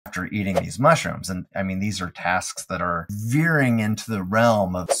after eating these mushrooms. And I mean, these are tasks that are veering into the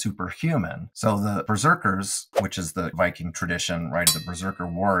realm of superhuman. So the berserkers, which is the Viking tradition, right? The berserker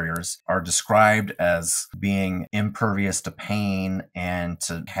warriors are described as being impervious to pain and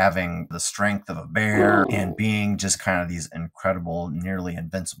to having the strength of a bear and being just kind of these incredible, nearly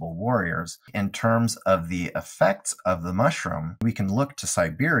invincible warriors. In terms of the effects of the mushroom, we can look to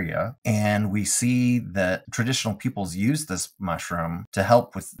Siberia and we see that traditional peoples use this mushroom to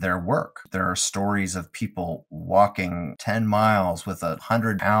help with their work. There are stories of people walking 10 miles with a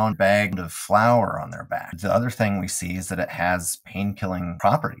 100-pound bag of flour on their back. The other thing we see is that it has pain-killing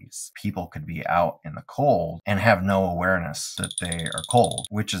properties. People could be out in the cold and have no awareness that they are cold,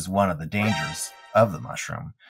 which is one of the dangers of the mushroom.